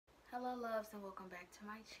Hello loves and welcome back to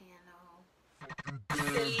my channel.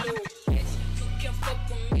 You can fuck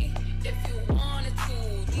with me if you wanted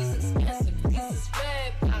to. These expensive, these is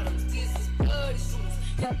red bottoms, these is bloody shoes.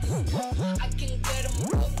 I can get them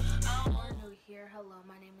both. If you're new here, hello,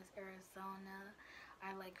 my name is Arizona.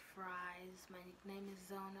 I like fries. My nickname is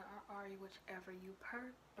Zona or Ari, whichever you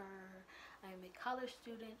prefer. I am a college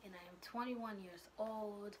student and I am 21 years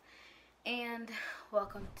old. And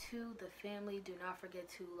welcome to the family. Do not forget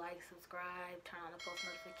to like, subscribe, turn on the post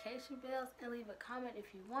notification bells, and leave a comment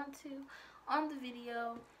if you want to on the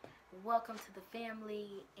video. Welcome to the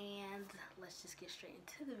family, and let's just get straight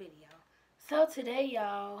into the video. So today,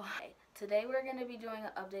 y'all, we're going to be doing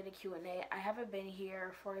an updated Q&A. I haven't been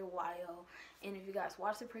here for a while, and if you guys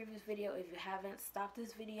watched the previous video, if you haven't, stop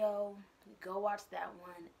this video, go watch that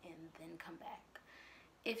one, and then come back.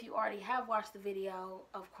 If you already have watched the video,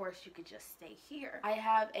 of course, you could just stay here. I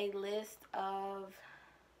have a list of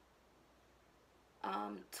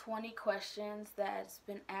 20 questions that's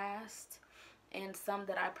been asked, and some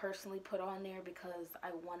that I personally put on there because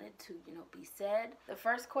I wanted to, be said. The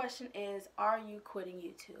first question is, are you quitting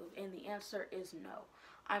YouTube? And the answer is no.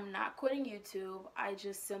 I'm not quitting YouTube. I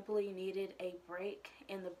just simply needed a break,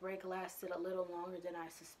 and the break lasted a little longer than I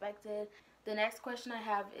suspected. The next question I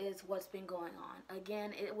have is, what's been going on?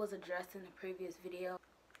 Again, it was addressed in the previous video.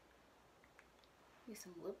 Need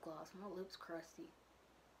some lip gloss. My lips crusty.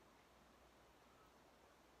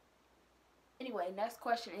 Anyway, next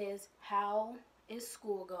question is, how is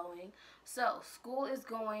school going? So, school is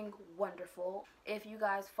going wonderful. If you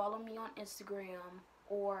guys follow me on Instagram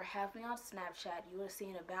or have me on Snapchat, you would have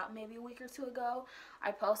seen about maybe a week or two ago,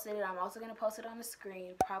 I posted it. I'm also going to post it on the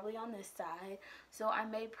screen, probably on this side. So I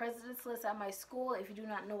made president's list at my school. If you do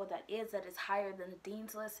not know what that is higher than the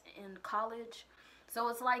dean's list in college. So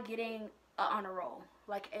it's like getting an honor roll,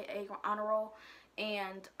 like a honor roll.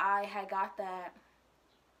 And I had got that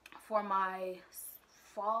for my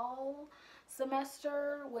fall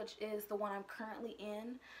semester, which is the one I'm currently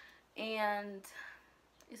in. And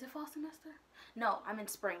is it fall semester? No, I'm in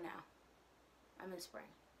spring now. I'm in spring.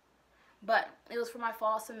 But it was for my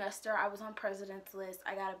fall semester. I was on president's list.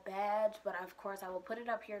 I got a badge, but of course I will put it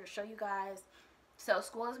up here to show you guys. So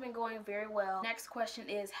school has been going very well. Next question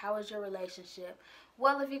is, how is your relationship?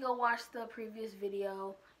 Well, if you go watch the previous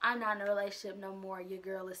video, I'm not in a relationship no more. Your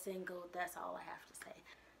girl is single. That's all I have to say.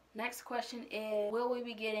 Next question is, will we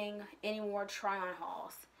be getting any more try-on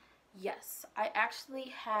hauls? Yes, I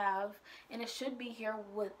actually have, and it should be here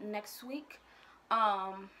with next week.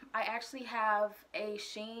 I actually have a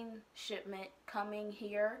Shein shipment coming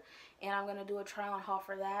here, and I'm going to do a try-on haul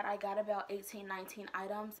for that. I got about 18, 19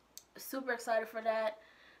 items. Super excited for that.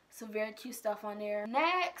 Some very cute stuff on there.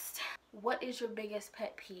 Next, what is your biggest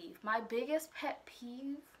pet peeve? My biggest pet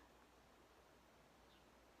peeve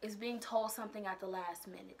is being told something at the last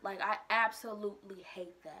minute. Like, I absolutely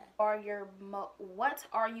hate that. What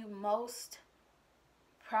are you most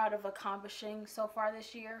proud of accomplishing so far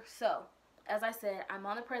this year? So, as I said, I'm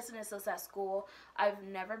on the president's list at school. I've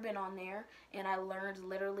never been on there, and I learned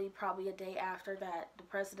literally probably a day after that the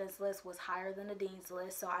president's list was higher than the dean's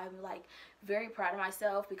list. So I'm like very proud of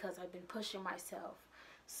myself because I've been pushing myself.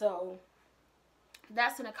 So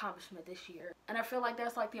that's an accomplishment this year, and I feel like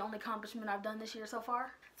that's like the only accomplishment I've done this year so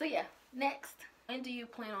far. So yeah, next. When do you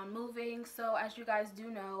plan on moving? So as you guys do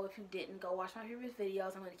know, if you didn't, go watch my previous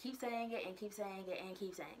videos. I'm going to keep saying it and keep saying it and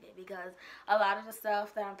keep saying it because a lot of the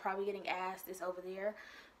stuff that I'm probably getting asked is over there.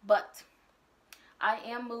 But I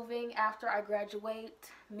am moving after I graduate,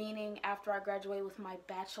 meaning after I graduate with my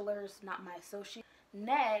bachelor's, not my associate.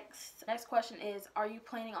 Next question is, are you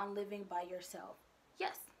planning on living by yourself?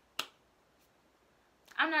 Yes.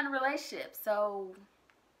 I'm not in a relationship, so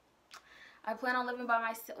I plan on living by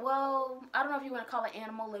myself. Well, I don't know if you want to call it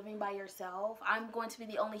animal living by yourself. I'm going to be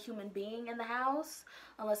the only human being in the house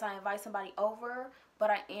unless I invite somebody over, but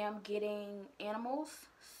I am getting animals.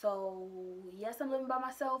 So yes, I'm living by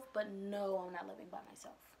myself, but no, I'm not living by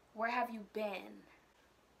myself. Where have you been?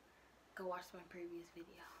 Go watch my previous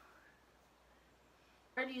video.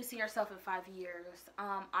 Where do you see yourself in 5 years?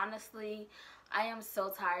 Honestly, I am so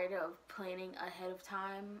tired of planning ahead of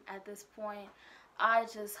time at this point. I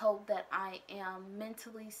just hope that I am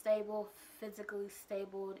mentally stable, physically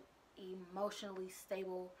stable, emotionally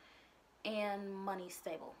stable, and money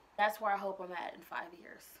stable. That's where I hope I'm at in 5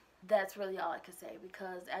 years. That's really all I can say,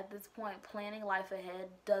 because at this point, planning life ahead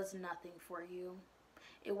does nothing for you.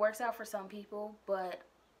 It works out for some people, but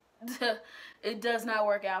it does not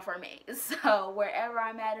work out for me. So wherever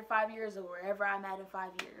I'm at in 5 years, or wherever I'm at in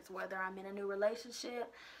 5 years, whether I'm in a new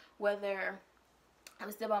relationship, whether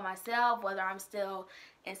I'm still by myself, whether I'm still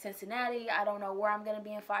in Cincinnati. I don't know where I'm going to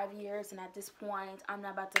be in 5 years. And at this point, I'm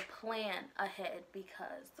not about to plan ahead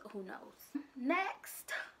because who knows.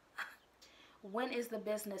 Next, when is the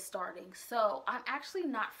business starting? So I'm actually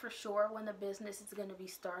not for sure when the business is going to be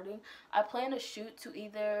starting. I plan to shoot to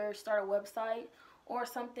either start a website or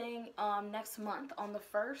something next month on the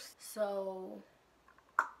 1st. So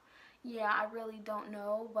yeah, I really don't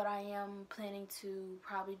know, but I am planning to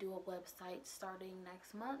probably do a website starting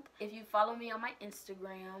next month. If you follow me on my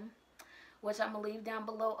Instagram, which I'm going to leave down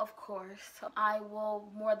below, of course, I will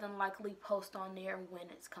more than likely post on there when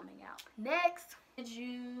it's coming out. Next, did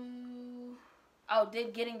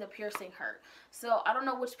getting the piercing hurt? So I don't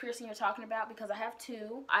know which piercing you're talking about because I have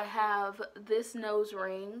two. I have this nose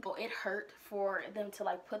ring. Oh, it hurt for them to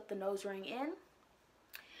like put the nose ring in.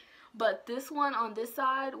 But this one on this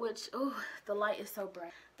side, which, oh, the light is so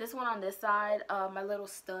bright. This one on this side, my little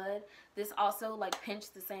stud, this also like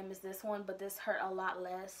pinched the same as this one, but this hurt a lot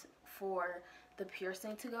less for the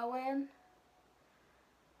piercing to go in.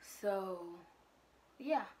 So,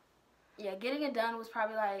 yeah. Yeah, getting it done was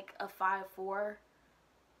probably like a 5-4.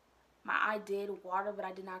 My eye did water, but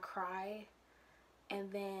I did not cry. And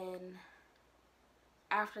then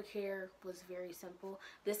aftercare was very simple.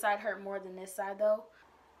 This side hurt more than this side though.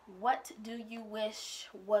 What do you wish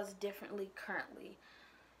was differently currently?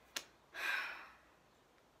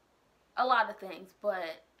 A lot of things,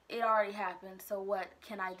 but it already happened, so what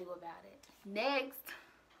can I do about it? Next,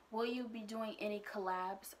 will you be doing any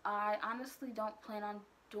collabs? I honestly don't plan on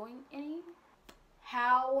doing any.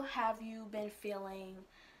 How have you been feeling,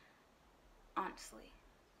 honestly?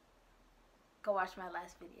 Go watch my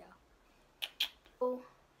last video. Will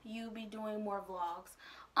you be doing more vlogs?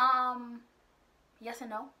 Yes and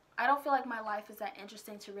no. I don't feel like my life is that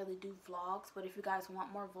interesting to really do vlogs, but if you guys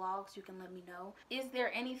want more vlogs, you can let me know. Is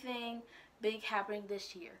there anything big happening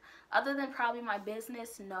this year? Other than probably my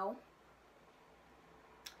business, no.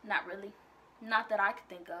 Not really. Not that I could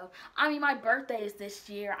think of. I mean, my birthday is this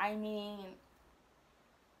year. I mean,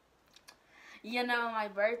 you know, my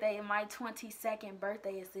 22nd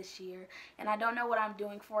birthday is this year, and I don't know what I'm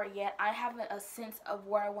doing for it yet. I have a sense of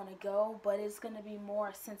where I want to go, but it's going to be more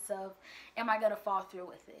a sense of, am I going to fall through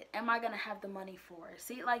with it? Am I going to have the money for it?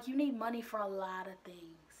 See, like, you need money for a lot of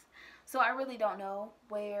things. So I really don't know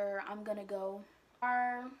where I'm going to go.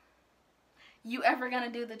 Are you ever going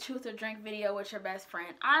to do the truth or drink video with your best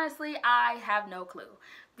friend? Honestly, I have no clue.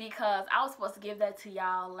 Because I was supposed to give that to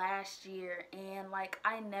y'all last year, and like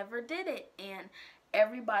I never did it, and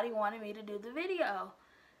everybody wanted me to do the video.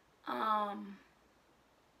 And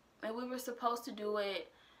we were supposed to do it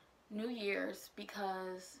New Year's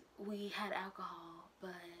because we had alcohol,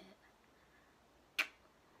 but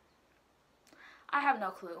I have no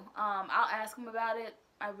clue. I'll ask him about it.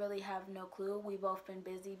 I really have no clue. We both been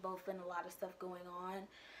busy, both been a lot of stuff going on.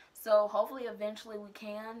 So hopefully eventually we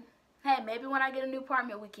can. Hey, maybe when I get a new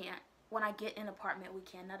apartment, we can't. When I get an apartment, we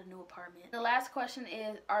can, not a new apartment. The last question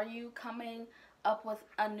is, are you coming up with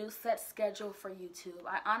a new set schedule for YouTube?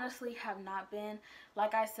 I honestly have not been.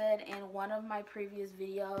 Like I said in one of my previous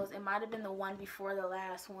videos, it might have been the one before the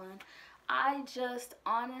last one. I just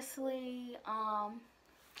honestly am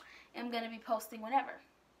going to be posting whenever.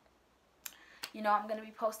 You know, I'm going to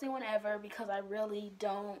be posting whenever because I really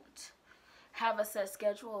don't have a set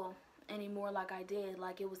schedule anymore like I did.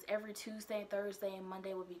 Like, it was every Tuesday, Thursday, and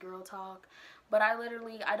Monday would be girl talk. But I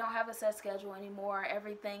don't have a set schedule anymore.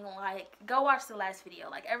 Everything, like, go watch the last video.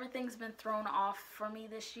 Like, everything's been thrown off for me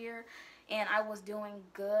this year, and I was doing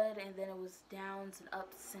good, and then it was downs and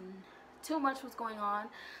ups, and too much was going on.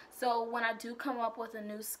 So when I do come up with a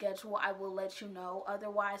new schedule, I will let you know.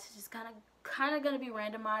 Otherwise, it's just kind of going to be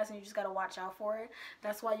randomized, and you just got to watch out for it.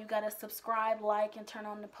 That's why you got to subscribe, like, and turn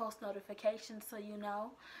on the post notifications so you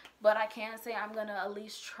know. But I can say I'm going to at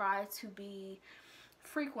least try to be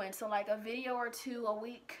frequent. So like a video or two a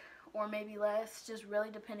week, or maybe less, just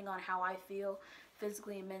really depending on how I feel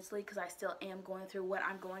physically and mentally, because I still am going through what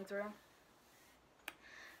I'm going through.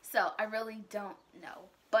 So I really don't know.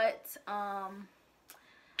 But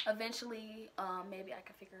eventually maybe I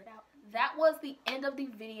can figure it out. That was the end of the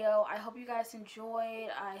video. I hope you guys enjoyed.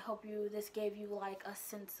 I hope this gave you like a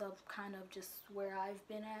sense of kind of just where I've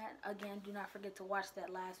been at. Again, do not forget to watch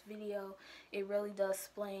that last video. It really does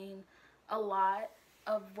explain a lot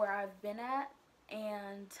of where I've been at.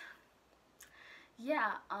 And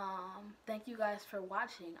yeah, thank you guys for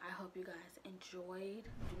watching. I hope you guys enjoyed.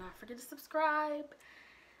 Do not forget to subscribe,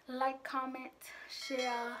 like, comment,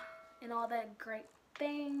 share, and all that great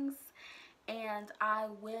things. And I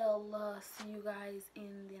will see you guys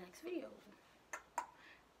in the next video.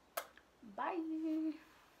 Bye.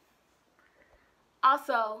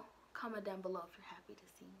 Also, comment down below if you're happy to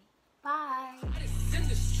see me. Bye.